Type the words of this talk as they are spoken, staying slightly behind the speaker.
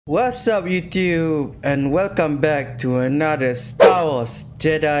What's up YouTube, and welcome back to another Star Wars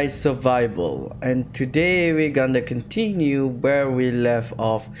Jedi Survival. And today we're gonna continue where we left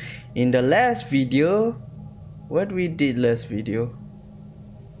off in the last video. What we did last video?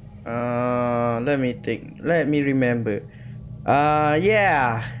 Let me think, let me remember.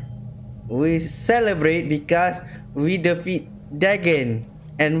 Yeah, we celebrate because we defeat Dagon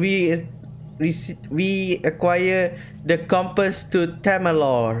and we acquire the compass to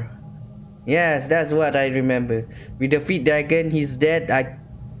Tamalor. Yes, that's what I remember. We defeat Dagon, he's dead, I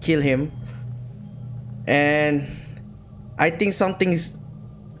kill him. And I think something's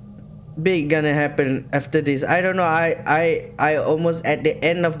big gonna happen after this. I don't know, I almost at the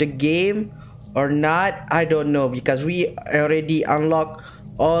end of the game or not, I don't know, because we already unlock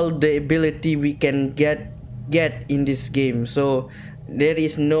all the ability we can get in this game. So there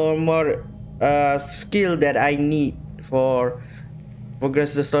is no more skill that I need for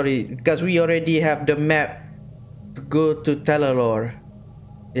progress the story, because we already have the map to go to Talalor,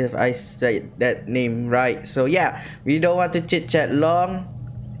 if I say that name right. So yeah, we don't want to chit chat long,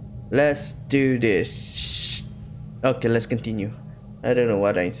 let's do this. Okay, let's continue. I don't know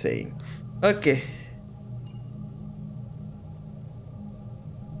what I'm saying. Okay,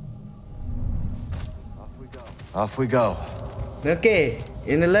 Off we go. okay,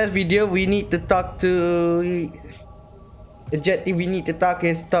 in the last video we need to talk to objective. We need to talk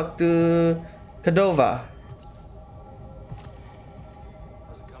to Cordova.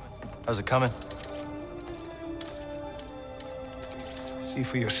 How's it coming? See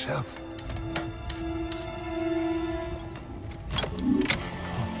for yourself.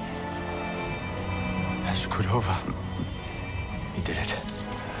 Master Cordova. He did it.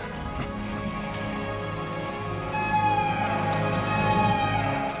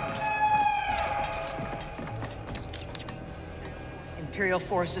 Imperial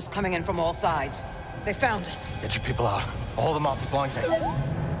forces coming in from all sides. They found us. Get your people out. I'll hold them off as long as I can.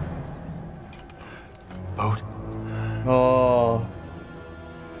 Boat? Oh,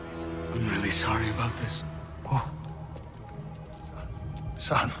 I'm really sorry about this. Oh.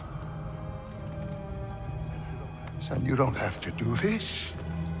 Son. Son, you don't have to do this.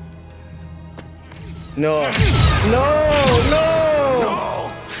 no, no, no.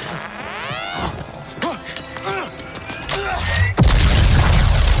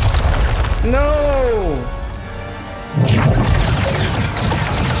 No!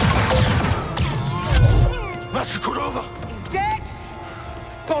 Master Cordova! He's dead!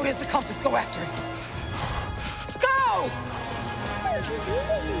 Boat is the compass. Go after him. Go!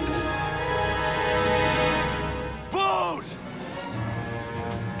 Boat!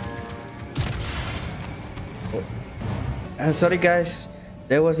 Sorry guys,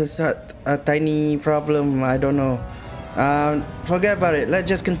 there was a tiny problem. I don't know. Forget about it. Let's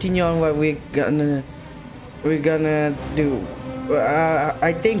just continue on what we're gonna do.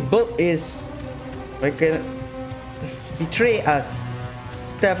 I think Boat is like gonna betray us,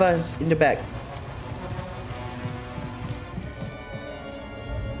 stab us in the back.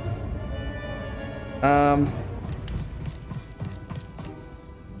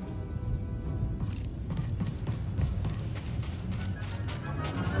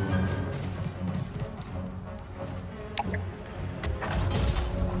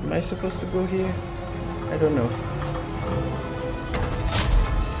 Am I supposed to go here? I don't know.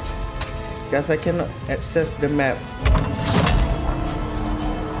 Because I cannot access the map.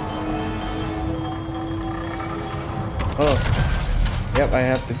 Oh. Yep, I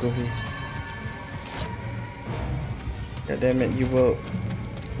have to go here. God damn it, you will.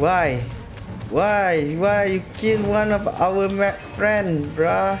 Why? Why? Why you kill one of our friend,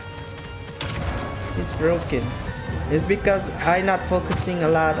 bruh? He's broken. It's because I'm not focusing a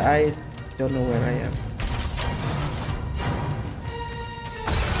lot. I don't know where I am.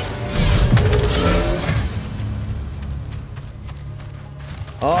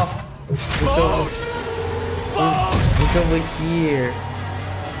 Oh, it's over here.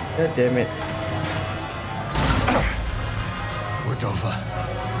 God damn it. Cordova.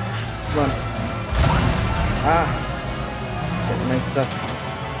 Come on. Ah. Get mixed up.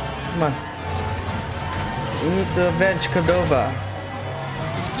 Come on. We need to avenge Cordova.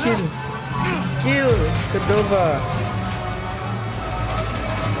 Kill Cordova.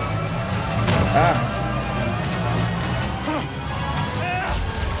 Ah.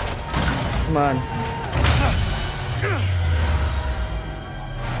 Come on.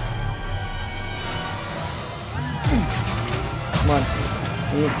 Come on.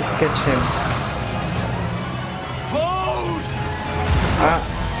 We need to catch him. Ah.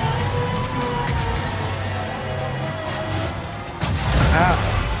 Ah.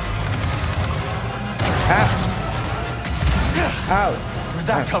 Ah! Ow! Where'd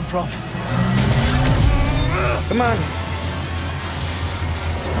that come from? Come on!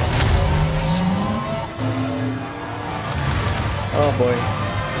 Oh boy.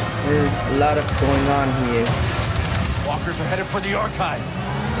 There's a lot of going on here. Walkers are headed for the archive.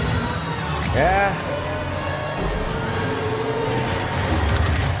 Yeah.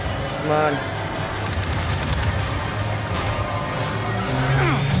 Come on.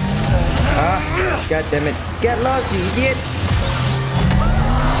 Ah, god damn it. Get lost, you idiot!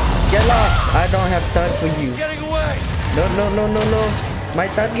 Get lost! I don't have time for you. Getting away. No. My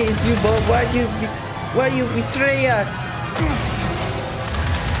target is you, Bob. Why you betray us?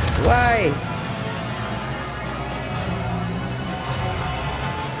 Why?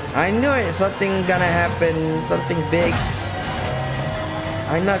 I knew it. Something gonna happen. Something big.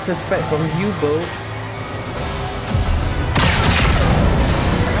 I not suspect from you, Bo.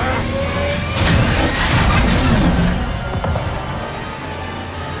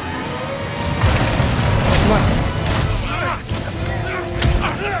 Come on.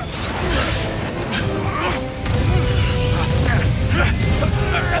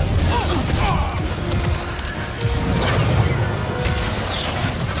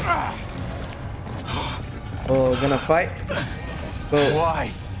 Oh, gonna fight? Bo.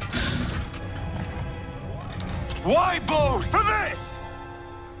 Why? Why, Bo? For this?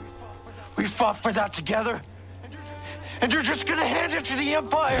 We fought for that together? And you're just gonna hand it to the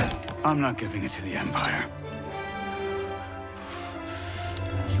Empire? I'm not giving it to the Empire.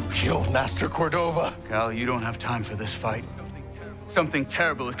 You killed Master Cordova. Cal, you don't have time for this fight. Something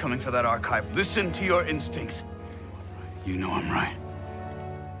terrible is coming for that archive. Listen to your instincts. You know I'm right.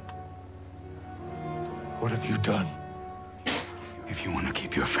 What have you done? If you want to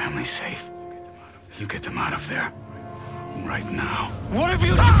keep your family safe, you get them out of there. Right now. What have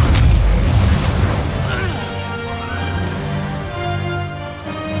you done?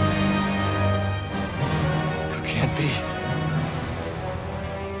 You can't be.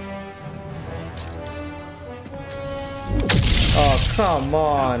 Oh, come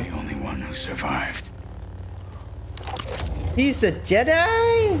on. You're the only one who survived. He's a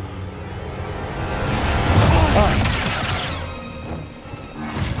Jedi? Oh.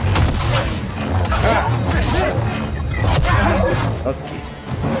 Ah. Okay.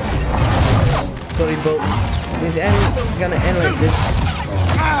 Sorry, Bo. It's gonna end like this.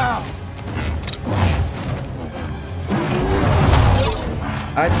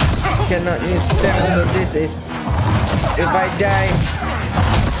 I cannot use them, so this is if I die.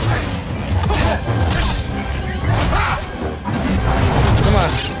 Come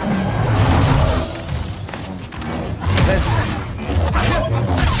on. Let's.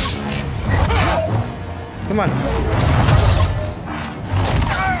 Come on.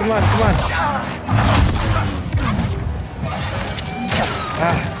 Come on.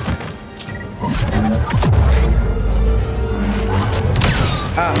 Ah.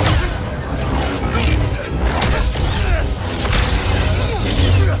 Ah.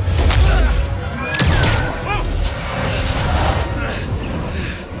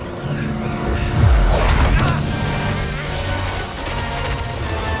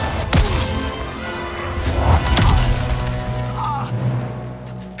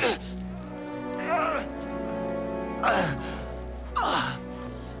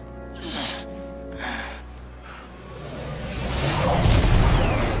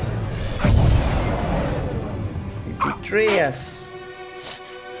 Betray us.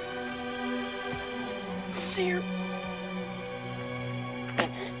 Seer.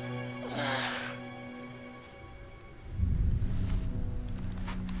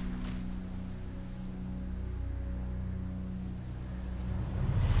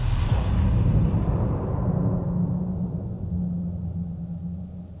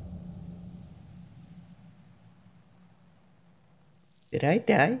 Did I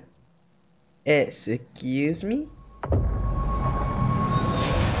die? Excuse me?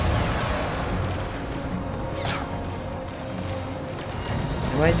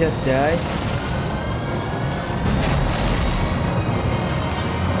 Am I just die?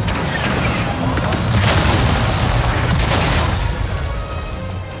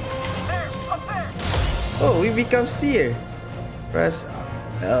 Oh, we become seer. Press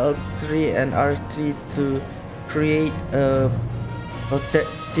L3 and R3 to create a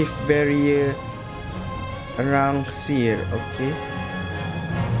protective barrier around seer. Okay.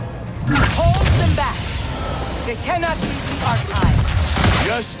 Hold them back. They cannot leave the archive.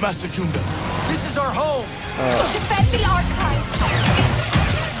 Yes, Master Junda. This is our home. Defend the archive.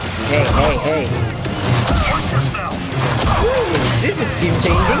 Hey. Ooh, this is game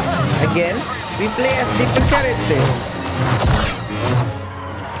changing again. We play as different characters.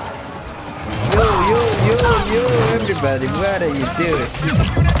 Yo, everybody, what are you doing?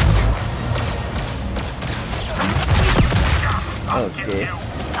 Okay.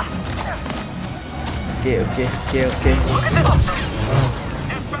 Okay.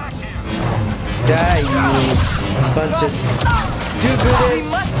 Die, you bunch of do-gooders. We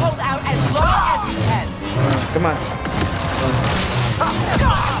must hold out as long as we can. Come on.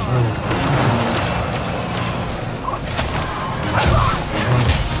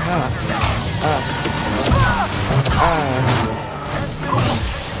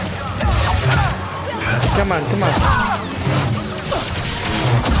 Come on.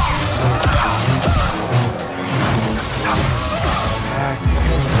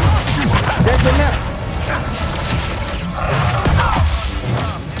 That's enough.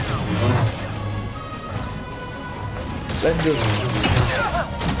 Let's go.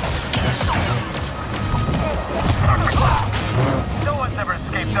 No one's ever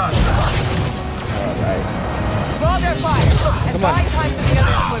escaped us. Alright. Draw their fire and Come on. buy time for the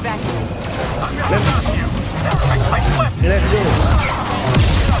others to evacuate. Let's go.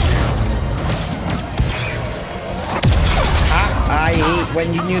 I hate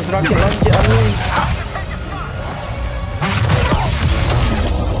when you use rocket launcher on me.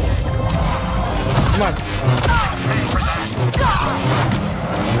 Come on.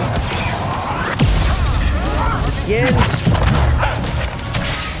 Again.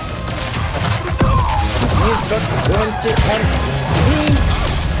 Use rocket launcher on me.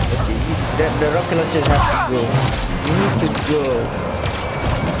 Okay, the rocket launcher has to go. You need to go.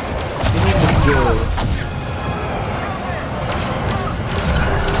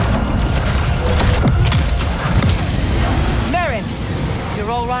 Merrin,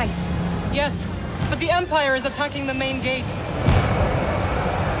 you're all right. Yes, but the Empire is attacking the main gate.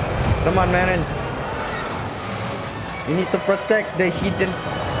 Come on, Marin. You need to protect the hidden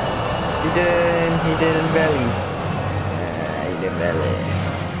valley. Hidden valley.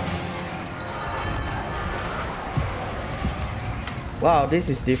 Wow, this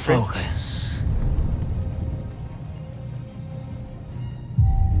is different. Focus.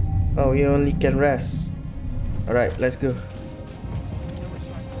 Oh, you only can rest. All right, let's go.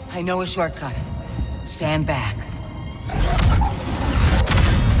 I know a shortcut. Stand back.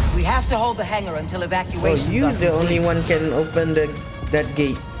 We have to hold the hangar until Oh, evacuation. you the only one can open that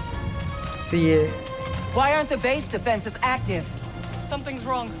gate. See here. Why aren't the base defenses active? Something's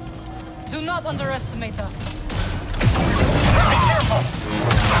wrong. Do not underestimate us.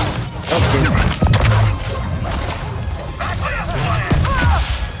 Okay.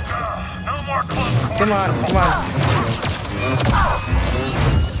 No more close. Come on.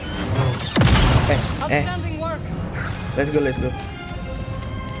 Outstanding work. Let's go.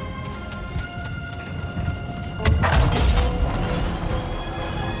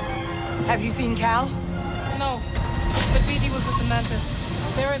 Have you seen Cal? No, but BD was with the Mantis.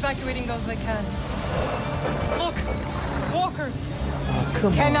 They're evacuating those they can. Look, walkers. Oh,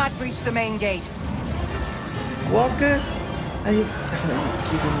 come on. Cannot breach the main gate. Walkers? Are you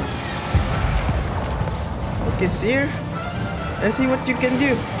kidding me? Okay, Seer. Let's see what you can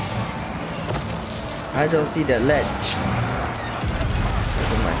do. I don't see that ledge.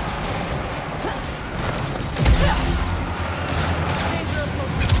 Never mind.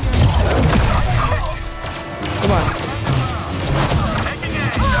 Come on.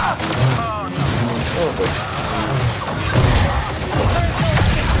 Oh, boy.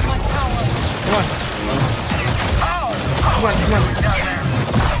 Come on.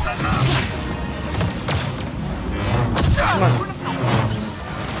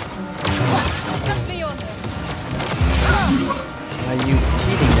 Set me on. Are you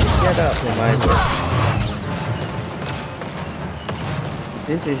kidding me? Get up, reminder.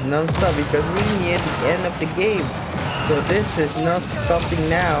 This is non-stop because we're near the end of the game. So this is not stopping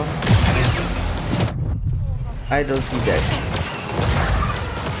now. I don't see that.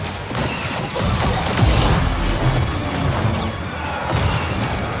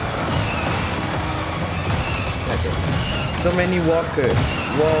 Okay. So many walkers.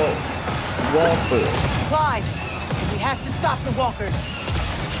 Walker. Clyde, we have to stop the walkers.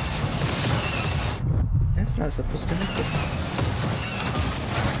 That's not supposed to happen.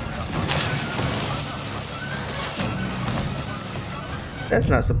 That's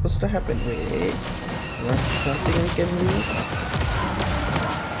not supposed to happen. Wait. Something we can use?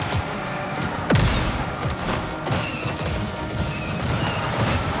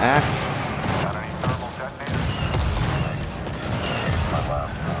 Ah.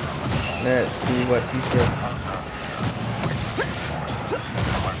 Let's see what we can.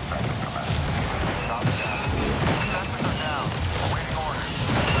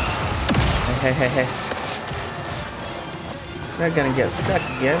 Hey. We're gonna get stuck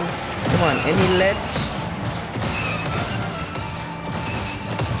again. Come on, any ledge?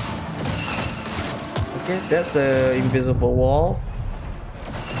 Okay, that's a invisible wall.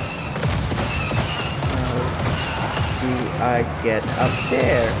 How do I get up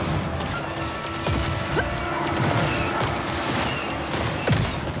there?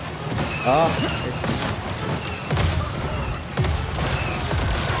 Oh, I see.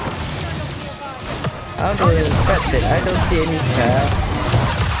 How do I inspect it? I don't see any path.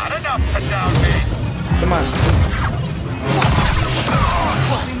 Come on.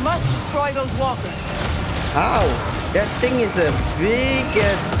 We must destroy those walkers. How? That thing is a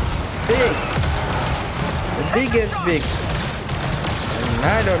biggest big. The biggest big. And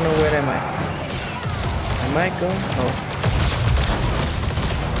I don't know where am I. Am I going? Oh.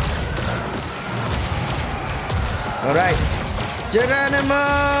 Alright. Geronimo!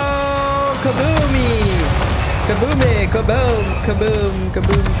 Kaboomy! Kaboomy! Kaboom! Kaboom!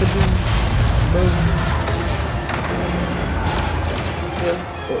 Kaboom! Kaboom! Boom!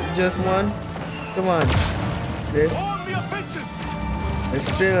 Just one? Come on. There's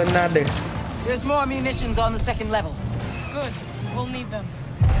still another. There's more munitions on the second level. Good. We'll need them.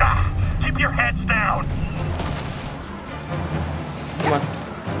 Keep your heads down. Come on.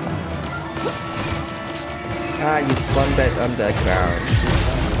 Ah, you spawn back on the ground.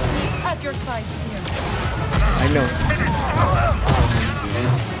 At your side, Seer. I know.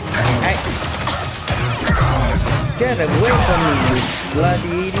 Hey! Get away from me, you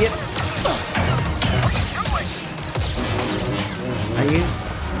bloody idiot! Are you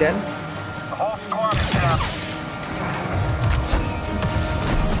done? The whole squad is down.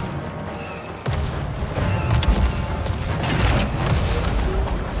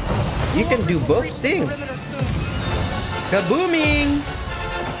 You can do both things. Kabooming!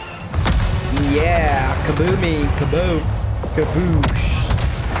 Yeah, kabooming, kaboom, kaboosh,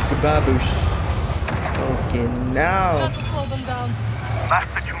 kababoosh. Okay, now. Have to slow them down.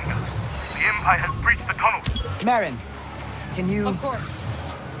 Master Junga, the Empire has breached the tunnel. Marin, can you... Of course.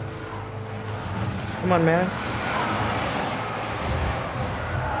 Come on, man.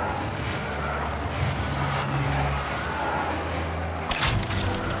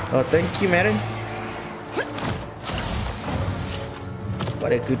 Oh, thank you, Marin.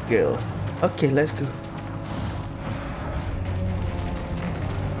 What a good girl. Okay, let's go.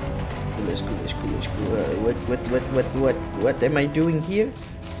 Let's go. What am I doing here?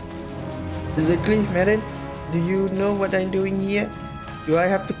 Exactly, Marin? Do you know what I'm doing here? Do I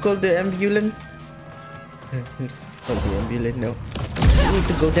have to call the ambulance? Call the ambulance, no. I need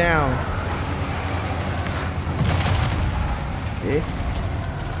to go down. Okay.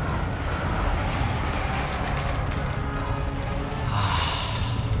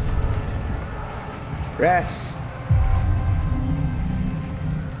 Rest.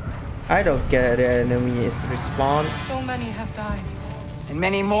 I don't get the enemy is respawn. So many have died. And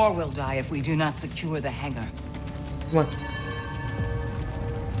many more will die if we do not secure the hangar. Come on.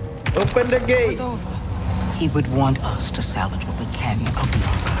 Open the gate. Cordova. He would want us to salvage what we can of the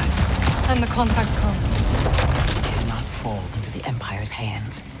archive. And the contact codes. We cannot fall into the Empire's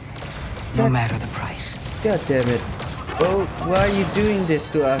hands, no matter the price. God damn it. Oh, why are you doing this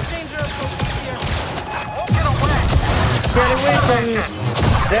to us? Danger approaches here. Get away from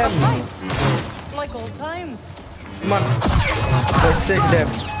them. Like old times. Come on. Let's save them.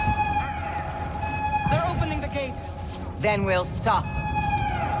 They're opening the gate. Then we'll stop.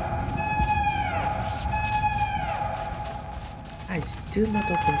 I still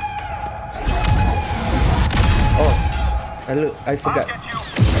not open. Oh, I forgot.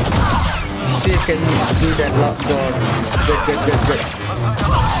 See, can you do that lock door? Good.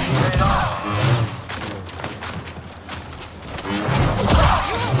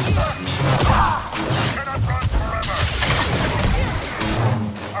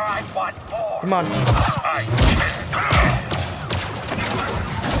 Come on.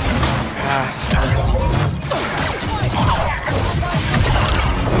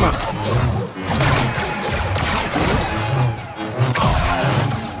 Come on.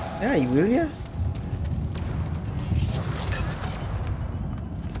 Yeah, will ya?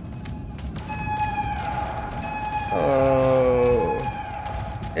 Oh.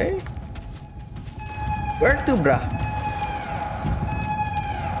 Hey. Where to, bruh?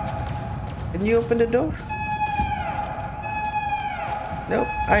 Can you open the door? Nope,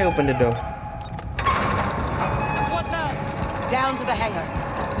 I opened the door. What now? Down to the hangar.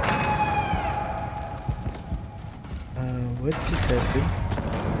 What's this happening?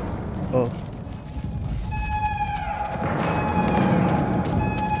 Oh.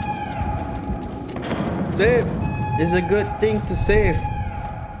 Save! It's a good thing to save.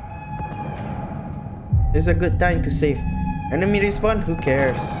 It's a good time to save. Enemy respawn? Who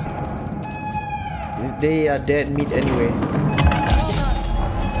cares? They are dead meat anyway.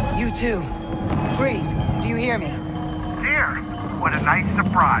 You too. Breeze, do you hear me? Here! What a nice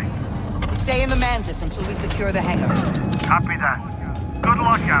surprise. Stay in the Mantis until we secure the hangar. Copy that. Good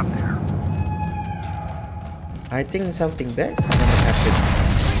luck out there. I think something bad is gonna happen.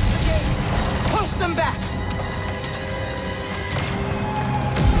 Push them back!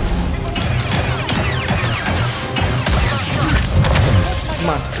 Come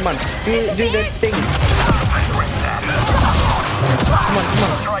on, come on. Do the thing. Come on, come on.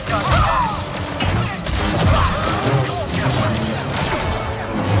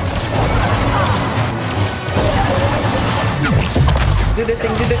 Do the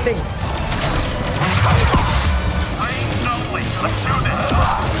thing, do the thing. Let's do this.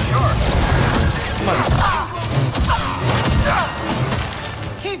 Sure. Come on.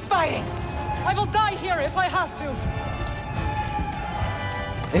 Keep fighting! I will die here if I have to.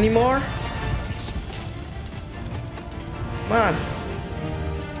 Any more? Come on.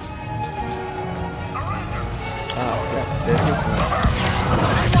 Oh, crap. There's this one.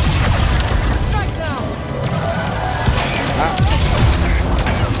 Strike down.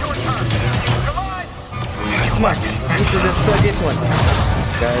 Come on. We need to destroy this one.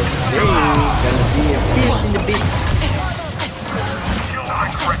 Guys, there gonna be a piece in the beak.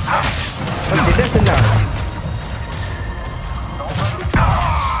 Okay, that's enough.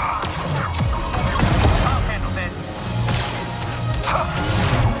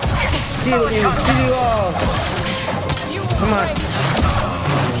 Kill you all. Come on.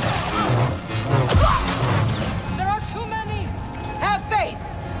 There are too many. Have faith!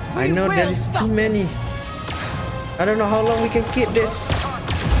 I know there is too many. I don't know how long we can keep this.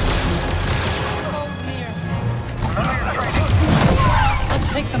 Foes near. Let's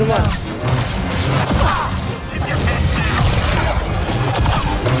take them Come on. down.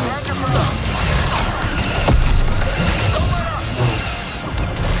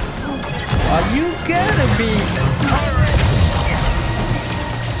 Are you gonna be?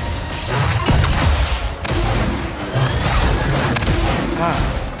 Ah.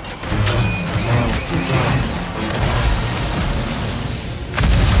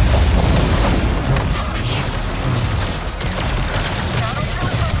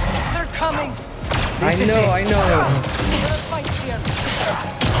 They're coming. I know. Let us fight here.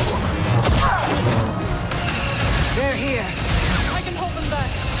 They're here. I can hold them back.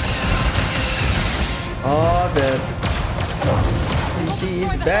 Oh, the PC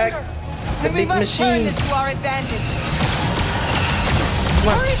is back. The And we big must turn machine. this to our advantage. Come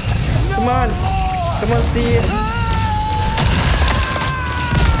on. Come on. Come on, see it.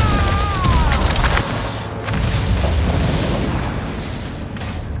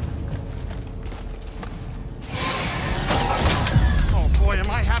 Oh boy, am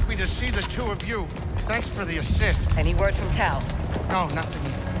I happy to see the two of you. Thanks for the assist. Any word from Cal? No, nothing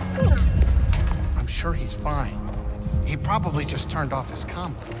yet. I'm sure he's fine. He probably just turned off his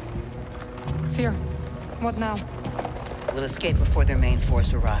comm. Seer, what now? We'll escape before their main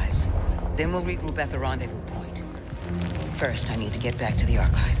force arrives. Then we'll regroup at the rendezvous point. First, I need to get back to the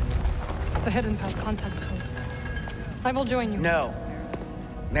archive. The hidden path contact codes. I will join you. No.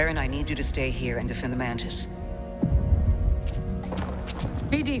 Marin, I need you to stay here and defend the Mantis.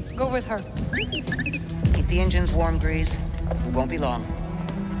 BD, go with her. Keep the engines warm, Grease. We won't be long.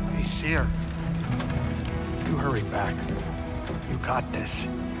 Hey, Seer. You hurry back. You got this.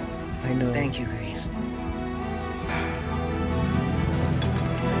 I know. Thank you, Grease.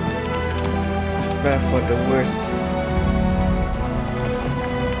 Prepare for the worst.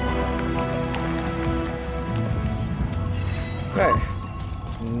 Right.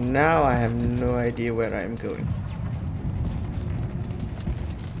 Now I have no idea where I'm going.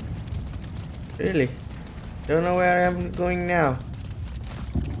 Really? Don't know where I'm going now.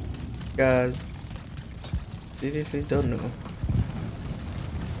 Guys, seriously don't know.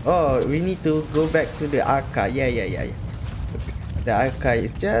 Oh, we need to go back to the archive. Yeah. The archive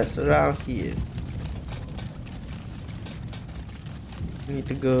is just around here. We need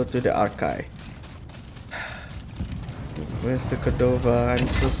to go to the archive. Where's the Cordova? I'm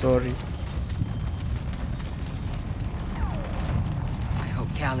so sorry. I hope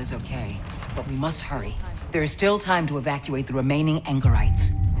Cal is okay, but we must hurry. There is still time to evacuate the remaining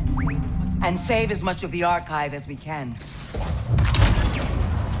anchorites. And save as much of the archive as we can.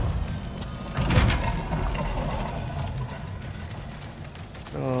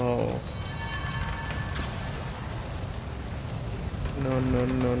 Oh.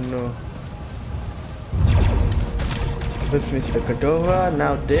 No. First Mr. Cordova,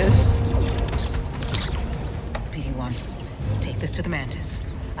 now this. BD-1, take this to the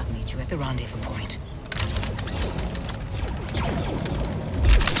Mantis. I'll meet you at the rendezvous point.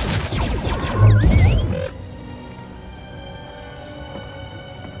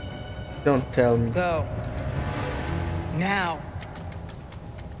 Don't tell me. Go. Now.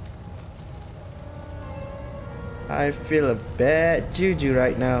 I feel a bad juju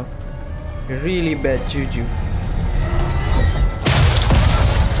right now. Really bad juju.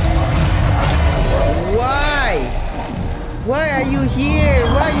 Why? Why are you here?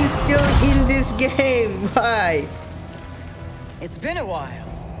 Why are you still in this game? Why? It's been a while.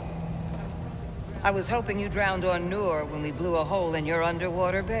 I was hoping you drowned on Nur when we blew a hole in your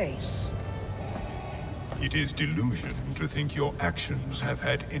underwater base. It is delusion to think your actions have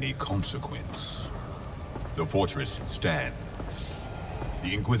had any consequence. The fortress stands.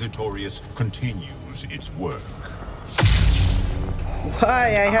 The Inquisitorius continues its work.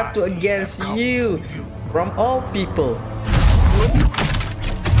 Why I have to against you? From all people.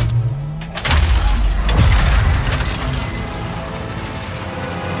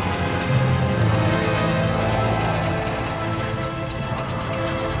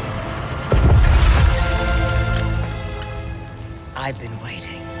 I've been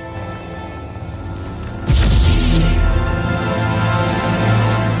waiting.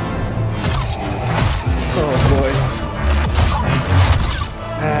 Oh boy.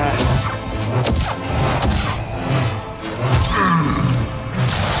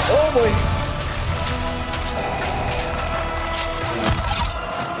 Oh boy.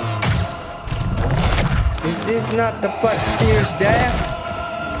 Is this not the part serious death?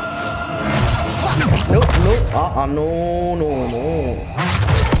 Nope, nope, no.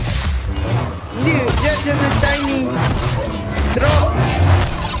 Dude, that's just a tiny drop.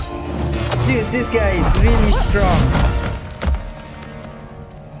 Dude, this guy is really strong.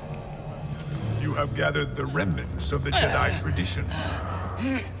 You have gathered the remnants of the Jedi tradition.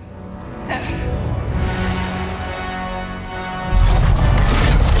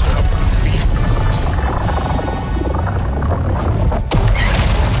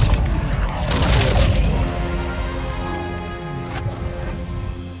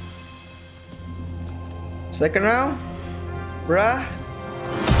 Second round, bruh.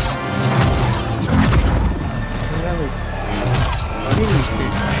 Second round is really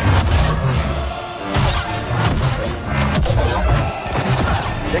good.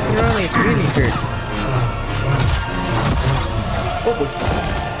 Second round is really good. Oh boy.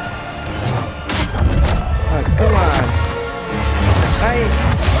 Oh, come on.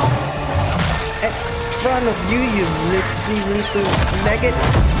 At front of you, you little nugget.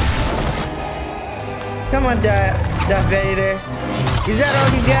 Come on, Darth Vader. Is that all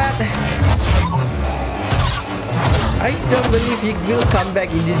you got? I don't believe he will come back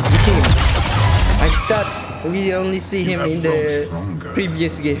in this game. I thought we only see him in the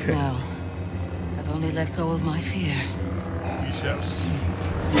previous game. Well, I've only let go of my fear. We shall see.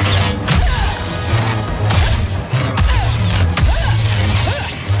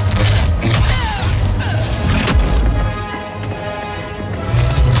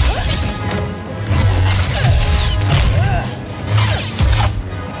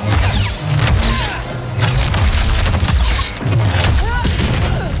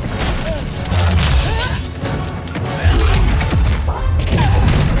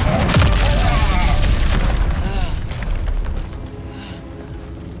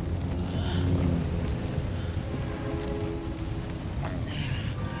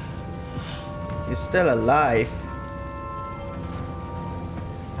 He's still alive.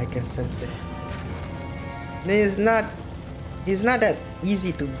 I can sense it. He's not that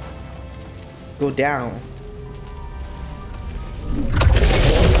easy to go down.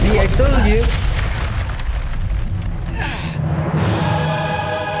 See, I told you.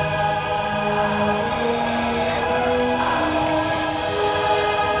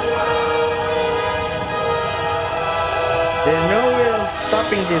 There's no way of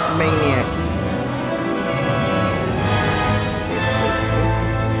stopping this maniac.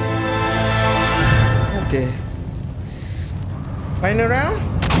 Okay. Final round?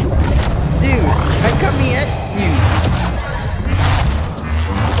 Dude, I'm coming at you.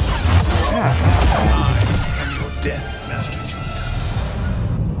 And your death, Master Yoda.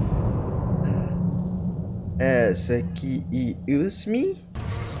 Excuse me?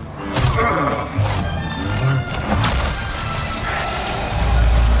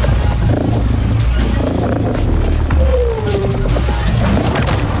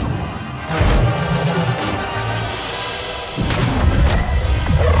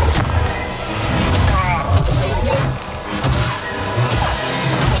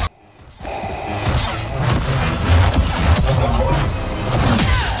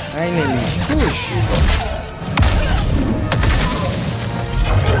 Finally. Push.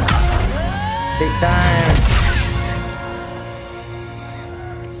 Big time.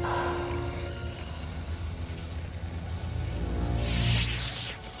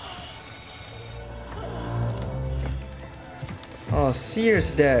 Oh,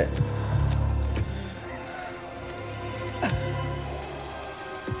 Sears dead.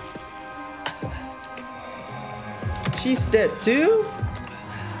 She's dead too?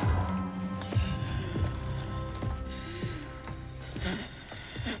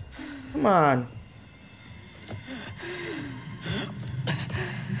 Come on.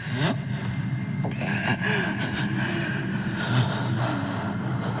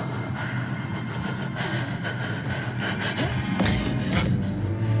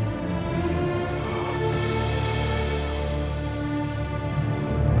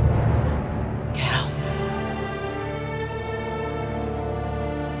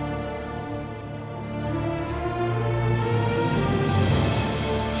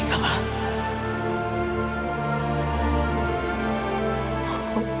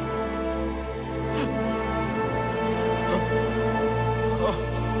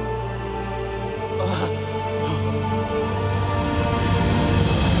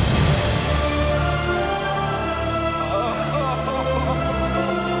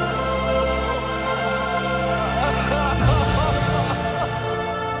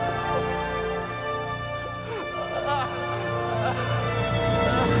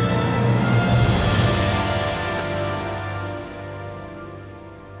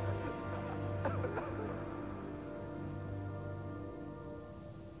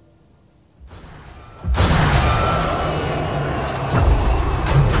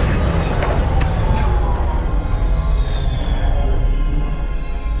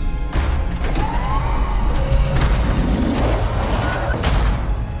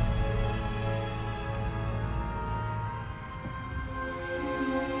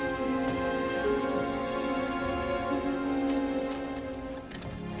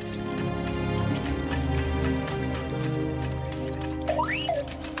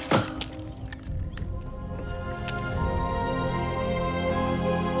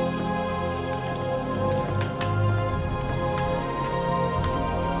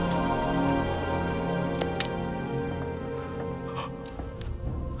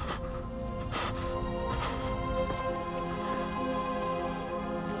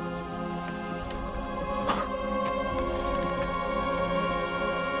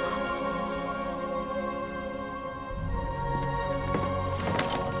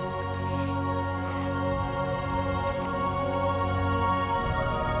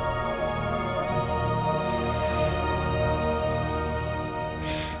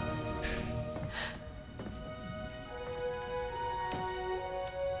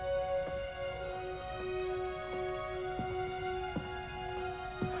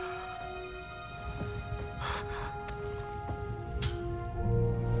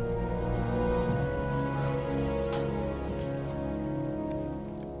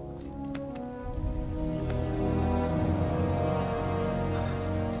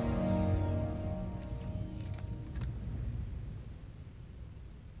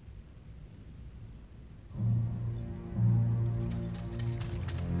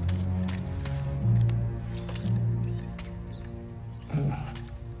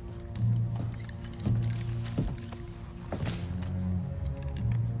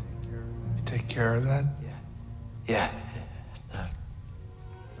 Care of that? Yeah.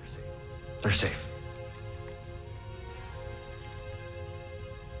 They're safe.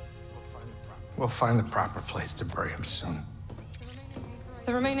 We'll find the proper place to bury him soon.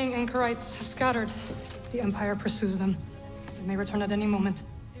 The remaining anchorites have scattered. The Empire pursues them. They may return at any moment.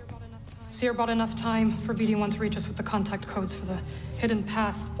 Seer bought enough time for BD-1 to reach us with the contact codes for the hidden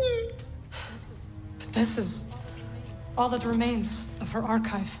path. But this is all that remains of her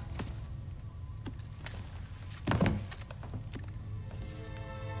archive.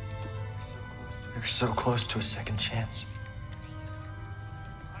 You're so close to a second chance.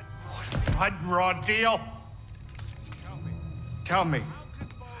 What raw deal? Tell me,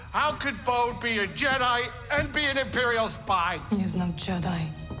 how could Bode be a Jedi and be an Imperial spy? He is no Jedi.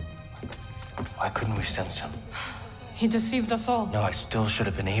 Why couldn't we sense him? He deceived us all. No, I still should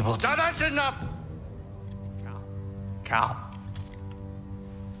have been able to. Now that's enough! Cal.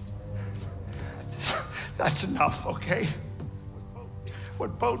 That's enough, okay?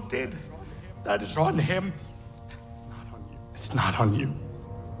 What Bode did, that is on him. It's not on you.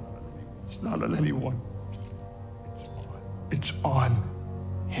 It's not on anyone. It's on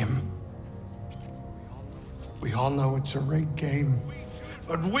him. We all know it's a rigged game,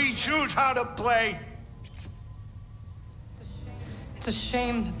 But we choose how to play. It's a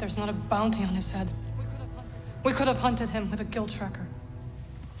shame that there's not a bounty on his head. We could have hunted him with a guild tracker.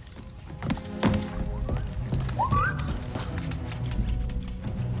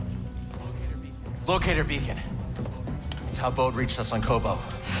 Locator beacon. That's how Bode reached us on Kobo.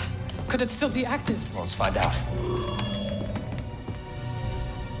 Could it still be active? Well, let's find out.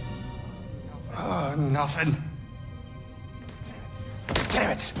 Nothing.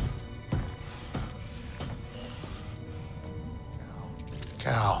 Damn it!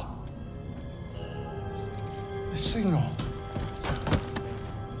 Cal. The signal.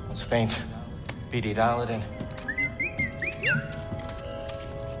 It's faint. BD, dial it in.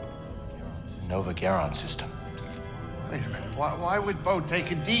 Nova Garon system. Wait a minute. Why would Bo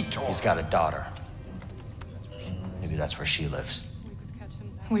take a detour? He's got a daughter. Maybe that's where she lives.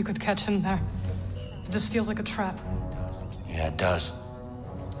 We could catch him there. This feels like a trap. Yeah, it does.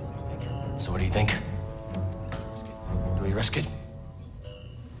 So what do you think? Do we risk it?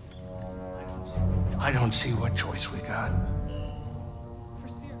 I don't see what choice we got.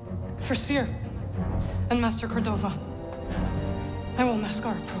 For Seer and Master Cordova, I will mask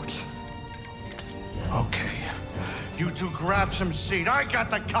our approach. Okay. You two grab some seat. I got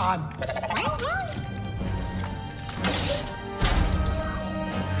the con.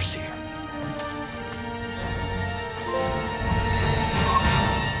 For Seer.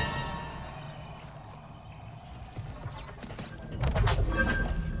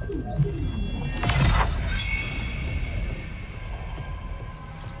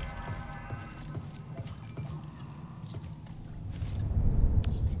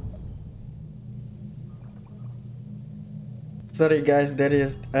 Sorry guys, there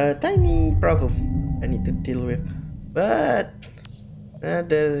is a tiny problem I need to deal with, but there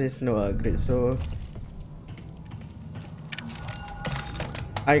is no upgrade, so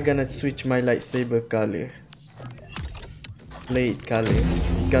I gonna switch my lightsaber color, blade color,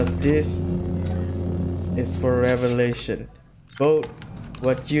 because this is for revelation. Both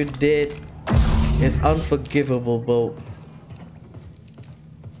what you did is unforgivable, both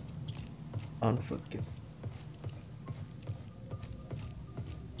unforgivable.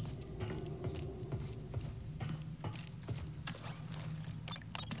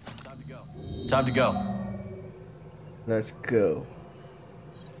 Time to go. Let's go.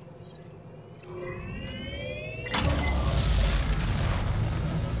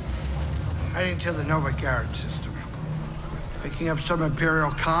 Heading to the Nova Garon system. Picking up some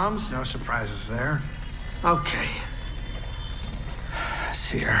Imperial comms. No surprises there. Okay.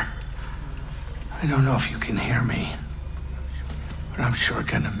 Seer. I don't know if you can hear me, but I'm sure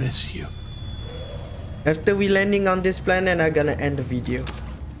gonna miss you. After we landing on this planet, I'm gonna end the video.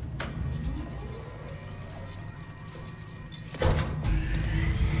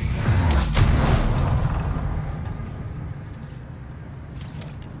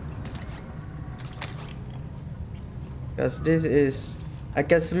 Because this is, I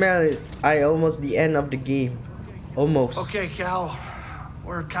can smell it. I almost the end of the game. Almost. Okay, Cal.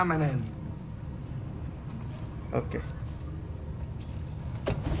 We're coming in. Okay.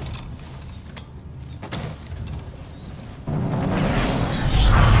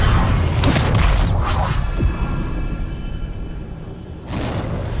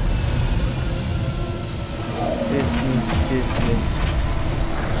 Business.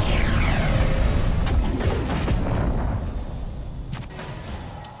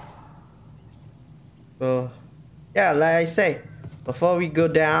 So, yeah, like I say, before we go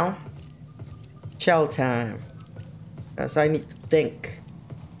down, chow time. As I need to think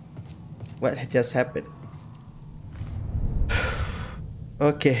what just happened.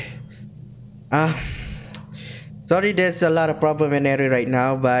 Okay. Sorry, there's a lot of problem and error right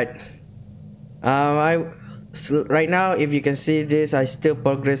now, but right now, if you can see this, I still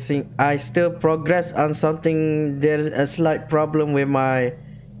progress on something. There's a slight problem with my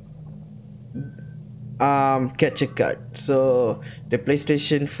capture card. So the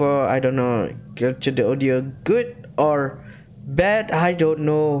PlayStation 4, I don't know, capture the audio good or bad, I don't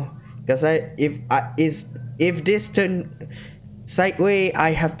know, because if this turn sideways,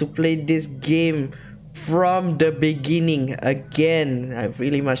 I have to play this game from the beginning again. I'm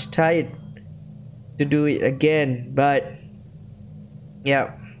really much tired to do it again, but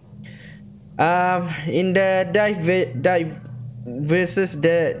yeah. In the dive versus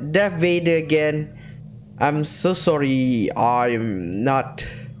the Darth Vader again, I'm so sorry. I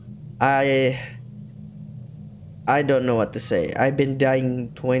don't know what to say. I've been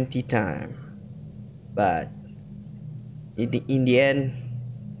dying 20 times, but in the end,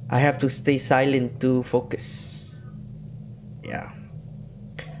 I have to stay silent to focus. Yeah.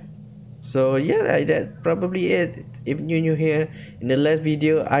 So yeah, that probably it. If you're new here, in the last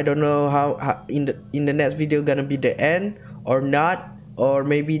video, I don't know how in the next video gonna be the end or not, or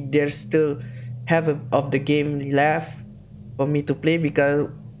maybe there's still half of the game left for me to play, because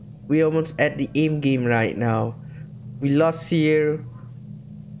we almost at the aim game right now. We lost Seer,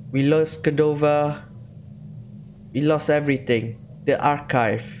 we lost Cordova, we lost everything. The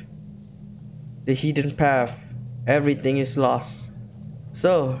archive, the hidden path, everything is lost.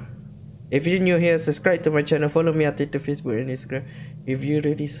 So if you're new here, subscribe to my channel, follow me on Twitter, Facebook and Instagram. If you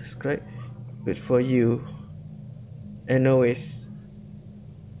already subscribe, good for you. And always,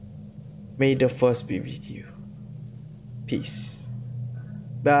 may the force be with you. Peace.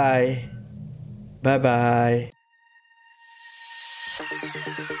 Bye. Bye bye.